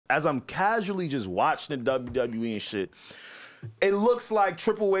as I'm casually just watching the WWE and shit, it looks like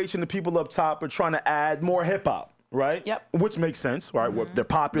Triple H and the people up top are trying to add more hip hop, right? Yep. Which makes sense, right? They're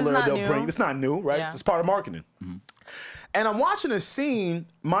popular. It's not new, right? Yeah. It's part of marketing. And I'm watching a scene,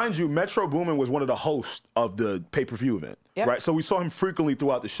 mind you, Metro Boomin was one of the hosts of the pay-per-view event, right? So we saw him frequently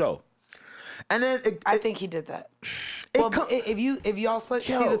throughout the show. And then I think he did that. Well, if you also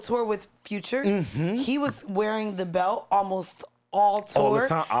see the tour with Future, he was wearing the belt almost all tour, all the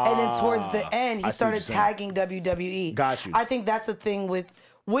time. And then towards the end, he started tagging WWE. Got you. I think that's a thing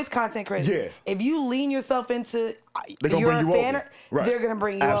with content creators. Yeah. If you lean yourself into they're gonna you're bring a you fan, over. Right. they're gonna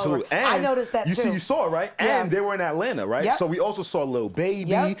bring you Absolutely. over. And I noticed that too. You saw it, right? Yeah. And they were in Atlanta, right? Yep. So we also saw Lil Baby.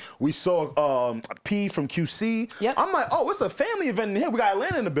 Yep. We saw P from QC. Yep. I'm like, oh, it's a family event in here. We got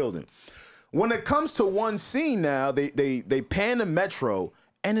Atlanta in the building. When it comes to one scene now, they pan to Metro,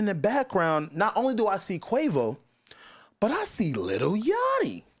 and in the background, not only do I see Quavo, but I see Lil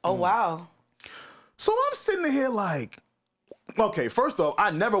Yachty. Oh wow. So I'm sitting here like, okay, first off, I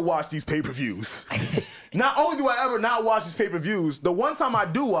never watch these pay-per-views. Not only do I ever not watch these pay-per-views, the one time I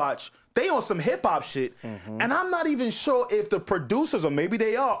do watch, they on some hip-hop shit, and I'm not even sure if the producers, or maybe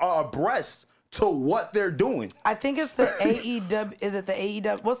they are abreast to what they're doing. I think it's the AEW. Is it the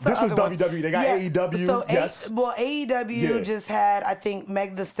AEW? What's the This other was one? WWE. They got AEW. So yes. AEW just had, I think,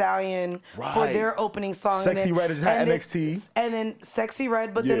 Meg Thee Stallion for their opening song. Sexy Red just had NXT. And then Sexy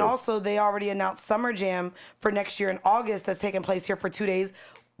Red, but then also they already announced Summer Jam for next year in August that's taking place here for 2 days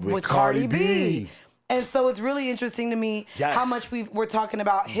with Cardi B. And so it's really interesting to me how much we're talking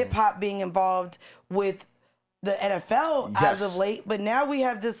about hip hop being involved with the NFL as of late, but now we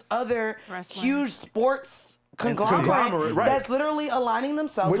have this other huge sports conglomerate that's literally aligning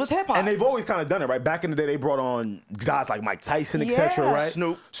themselves with hip hop. And they've always kind of done it, right? Back in the day, they brought on guys like Mike Tyson, etc., right?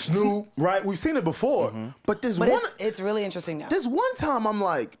 Snoop, right? We've seen it before, but it's really interesting now. This one time, I'm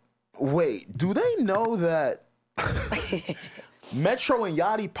like, wait, do they know that Metro and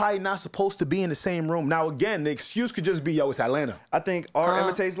Yachty probably not supposed to be in the same room? Now, again, the excuse could just be, yo, it's Atlanta. I think art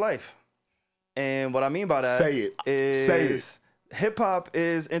imitates life. And what I mean by that is hip hop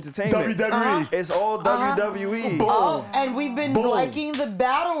is entertainment. WWE. It's all WWE. Oh, and we've been liking the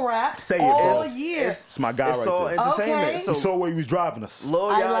battle rap all year. It's my guy it's right all there. entertainment. Okay. So you saw where he was driving us. Lil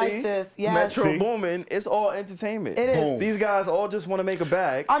Yachty, I like this. Yes. Metro Boomin, it's all entertainment. It is. Boom. These guys all just want to make a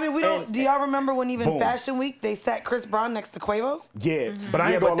bag. I mean, we don't. Do y'all remember when even Fashion Week they sat Chris Brown next to Quavo? Yeah, but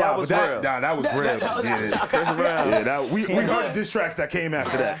I ain't gonna lie. That was real. That was real. Chris Brown. We heard the diss tracks that came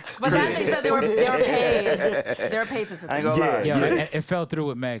after that. But then they said they were paid. They were paid to sit there. I ain't gonna lie. Yeah, it fell through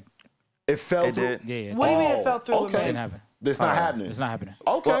with Meg. It fell through? Yeah. What do you mean it fell through with Meg? It didn't happen. It's not happening. It's not happening.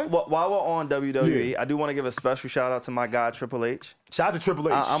 Okay. Well, while we're on WWE, I do want to give a special shout out to my guy Triple H. Shout out to Triple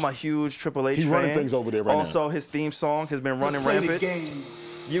H. I'm a huge Triple H fan. He's running things over there right now. Also, his theme song has been running rampant.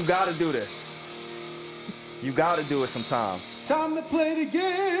 You gotta do this. You gotta do it sometimes. Time to play the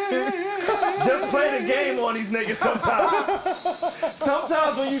game. Just play the game on these niggas sometimes.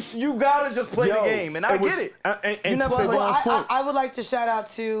 Sometimes when you gotta just play the game, and I get it. And to SaVon's point, I would like to shout out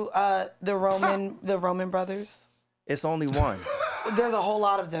to the Roman brothers. It's only one. There's a whole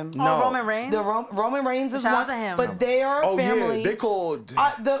lot of them. No. Oh, Roman Reigns? Roman Reigns is Shout out one, to him. but they are a family. Yeah, they called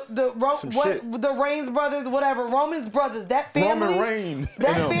the Reigns brothers, whatever. Roman's brothers. That family. Roman Reigns.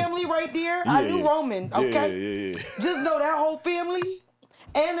 That family right there. I knew Roman. Okay. Yeah. Just know that whole family,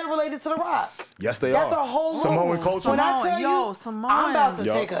 and they're related to The Rock. Yes, they That's are. a whole Samoan culture. When I tell you, Samoans. I'm about to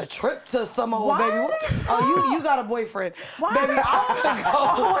take a trip to Samoa, baby. Oh, you got a boyfriend, baby? I'm gonna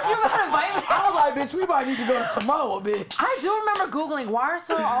go. What you gonna invite me? I was like, bitch, we might need to go to Samoa, bitch. I do remember Googling why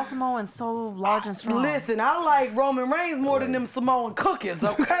are all Samoans so large and strong. Listen, I like Roman Reigns more than them Samoan cookies,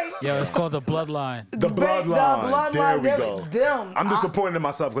 okay? Yeah, it's called the Bloodline. The Bloodline. There we go. Them. I'm disappointed in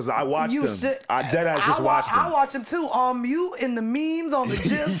myself because I watched them. I deadass just watched them. I watch them too. On mute, in the memes, on the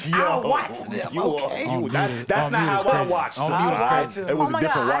gifs. I watch them. That's not how I watched them. It was a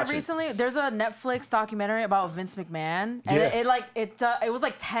different watching. There's a Netflix documentary about Vince McMahon, and it was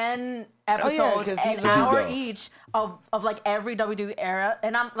like 10 episodes, an hour each of like every WWE era,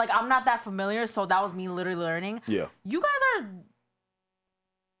 and I'm not that familiar, so that was me literally learning. Yeah, you guys are.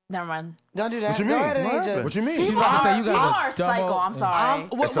 Never mind. Don't do that. What you Go mean? ahead and What you mean? You are psycho. I'm sorry.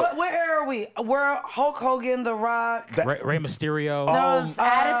 What era are we? We're Hulk Hogan, The Rock, Rey Mysterio. The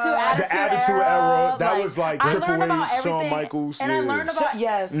Attitude Era. That was like Triple H, Shawn Michaels. And I learned about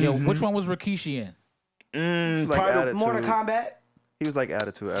Yeah, which one was Rikishi in? Mortal Kombat. He was like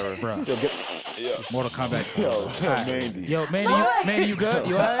Attitude Era. Bro. Mortal Kombat. Yo, Mandy, you good?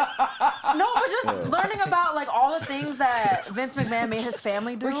 You alright? No, but just learning about like all the things that Vince McMahon made his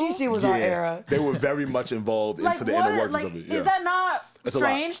family do. Rikishi was our era. They were very much involved into the inner workings of it. Is that not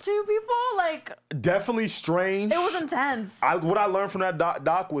strange to people? Like, definitely strange. It was intense. What I learned from that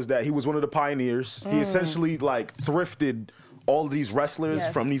doc was that he was one of the pioneers. He essentially like thrifted all of these wrestlers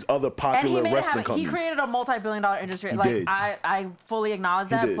from these other popular wrestling companies. He created a multi-billion-dollar industry. I fully acknowledge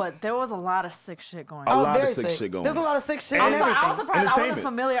that, but there was a lot of sick shit going on. A lot of sick shit going on. There's a lot of sick shit in everything. I was surprised I wasn't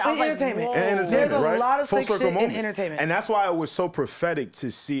familiar. I was like, entertainment. There's a lot of sick shit in entertainment. And that's why it was so prophetic to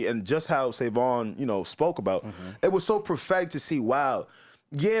see, and just how SaVon, spoke about, it was so prophetic to see, wow,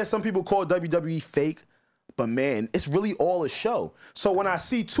 yeah, some people call WWE fake, but man, it's really all a show. So when I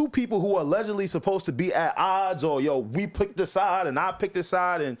see two people who are allegedly supposed to be at odds, or we picked this side and I picked this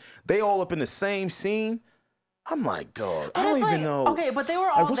side, and they all up in the same scene, I'm like, dog, I don't even know. Okay, but they were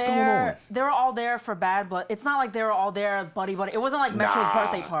all there. They were all there for bad, but it's not like they were all there buddy. It wasn't like Metro's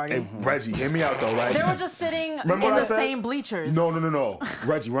birthday party. Hey, Reggie, hear me out though, right? They were just sitting in the same bleachers. No.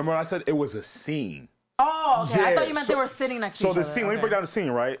 Reggie, remember what I said? It was a scene. Oh, okay. Yeah, I thought you meant they were sitting next to each other. So the scene, let me break down the scene,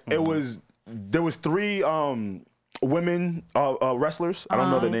 right? There was 3 women wrestlers. I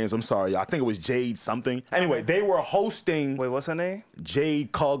don't know their names. I'm sorry. I think it was Jade something. Anyway, they were hosting. Wait, what's her name?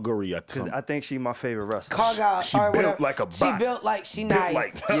 Jade Calgary. I think she's my favorite wrestler. She built like a bot. She built like she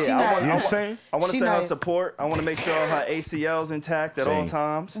nice. You know what I'm saying? I want to send her support. I want to make sure her ACL's intact at all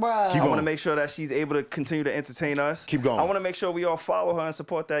times. I want to make sure that she's able to continue to entertain us. Keep going. I want to make sure we all follow her and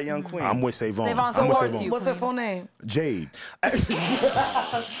support that young queen. I'm with SaVon. What's her full name? Jade.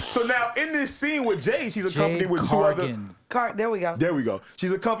 So now in this scene with Jade, she's accompanied with 2 other. There we go. There we go.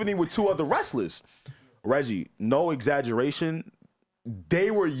 She's accompanied with 2 other wrestlers. Reggie, no exaggeration. They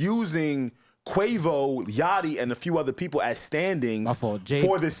were using Quavo, Yachty, and a few other people as standings for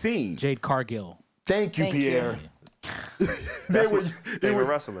the scene. Jade Cargill. Thank you, Pierre. They were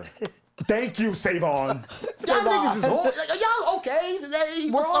wrestling. Thank you, SaVon. Y'all niggas is horny. Y'all okay today?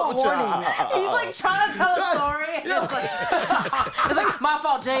 We're all horny. He's like trying to tell a story. It's like my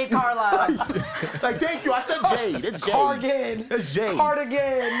fault, Jade Carlisle. Like, thank you. I said Jade. It's Jade. Cargan. It's Jade.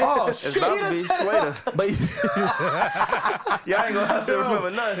 Cardigan. Oh, shit. It's about to be Slater. Y'all ain't gonna have to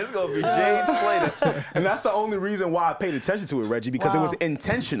remember nothing. It's gonna be Jade Slater. And that's the only reason why I paid attention to it, Reggie, because it was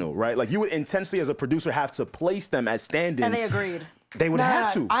intentional, right? Like, you would intentionally, as a producer, have to place them as stand-ins. And they agreed. They would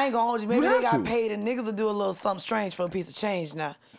have to. I ain't gonna hold you. Maybe they got paid and niggas will do a little something strange for a piece of change now.